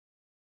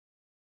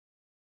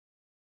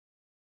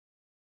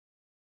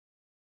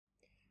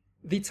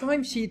The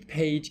timesheet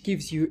page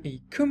gives you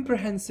a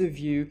comprehensive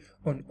view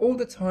on all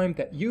the time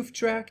that you've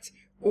tracked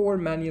or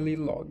manually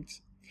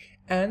logged.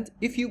 And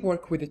if you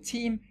work with a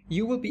team,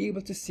 you will be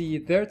able to see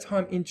their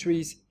time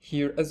entries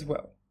here as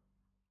well.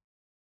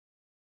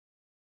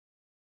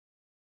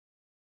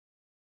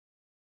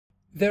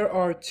 There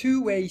are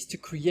two ways to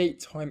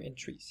create time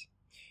entries,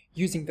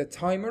 using the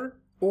timer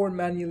or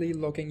manually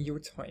logging your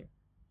time.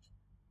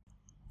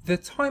 The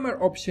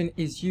timer option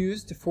is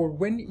used for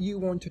when you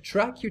want to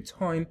track your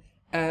time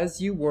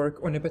as you work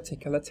on a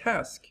particular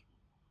task.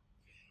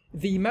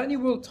 The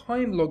manual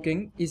time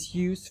logging is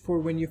used for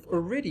when you've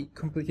already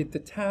completed the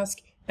task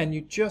and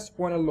you just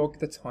want to log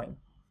the time.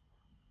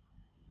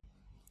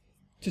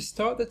 To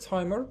start the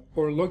timer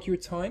or log your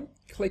time,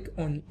 click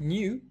on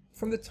New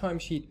from the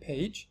timesheet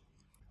page,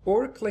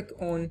 or click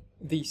on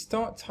the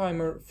Start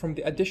Timer from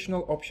the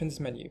Additional Options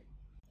menu.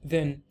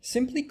 Then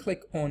simply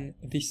click on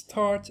the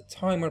Start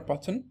Timer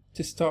button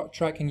to start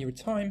tracking your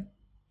time,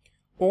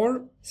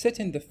 or set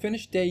in the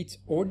finish date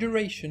or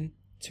duration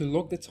to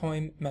log the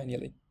time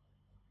manually.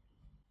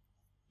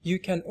 You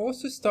can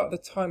also start the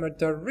timer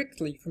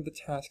directly from the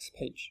Tasks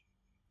page.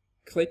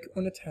 Click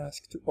on a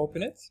task to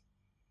open it,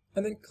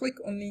 and then click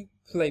on the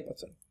Play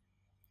button,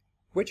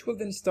 which will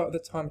then start the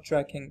time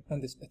tracking on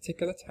this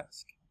particular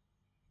task.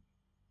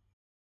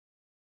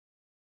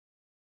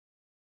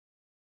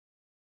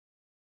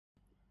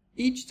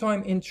 Each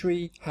time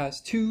entry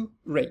has two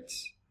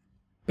rates,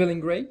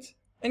 billing rate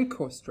and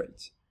cost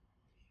rate.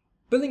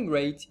 Billing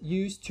rate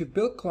used to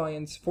bill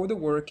clients for the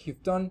work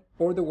you've done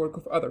or the work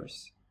of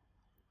others.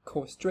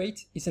 Cost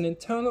rate is an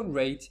internal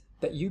rate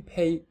that you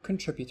pay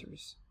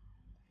contributors.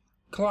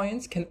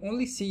 Clients can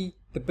only see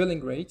the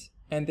billing rate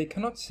and they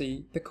cannot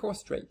see the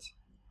cost rate.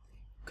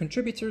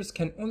 Contributors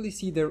can only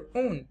see their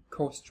own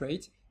cost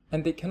rate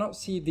and they cannot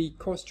see the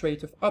cost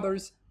rate of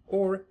others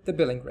or the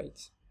billing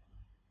rate.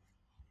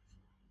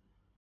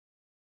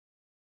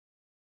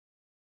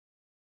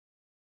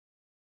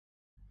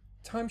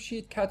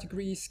 Timesheet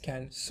categories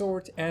can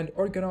sort and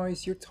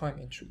organize your time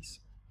entries.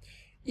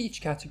 Each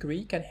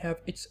category can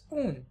have its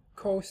own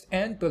cost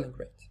and billing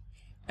rate,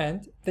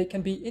 and they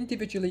can be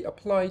individually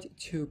applied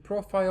to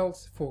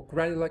profiles for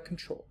granular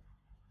control.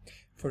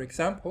 For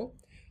example,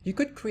 you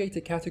could create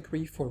a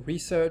category for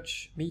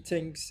research,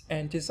 meetings,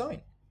 and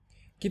design,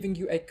 giving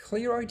you a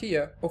clear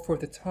idea of where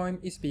the time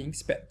is being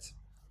spent.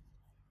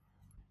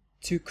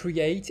 To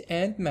create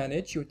and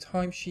manage your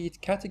timesheet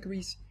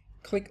categories,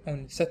 click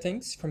on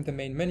Settings from the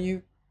main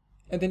menu,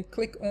 and then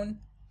click on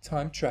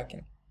Time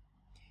Tracking.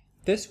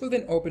 This will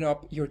then open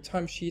up your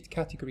Timesheet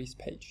Categories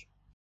page.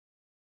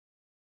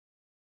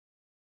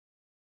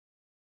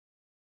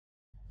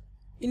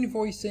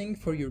 Invoicing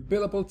for your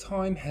billable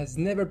time has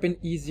never been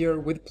easier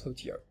with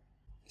Plutio.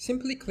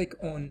 Simply click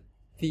on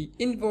the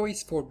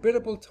Invoice for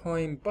Billable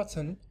Time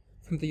button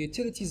from the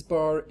Utilities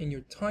bar in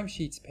your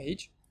Timesheets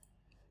page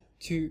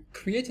to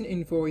create an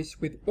invoice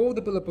with all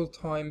the billable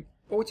time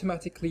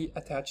automatically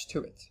attached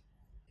to it.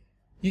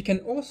 You can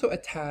also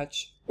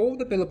attach all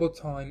the billable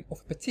time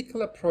of a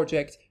particular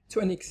project to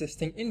an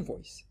existing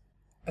invoice.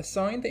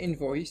 Assign the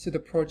invoice to the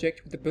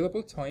project with the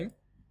billable time,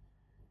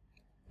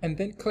 and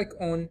then click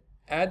on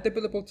Add the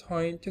billable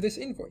time to this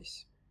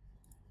invoice.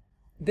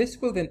 This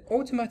will then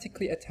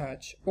automatically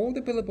attach all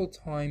the billable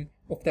time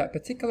of that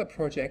particular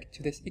project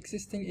to this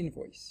existing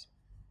invoice.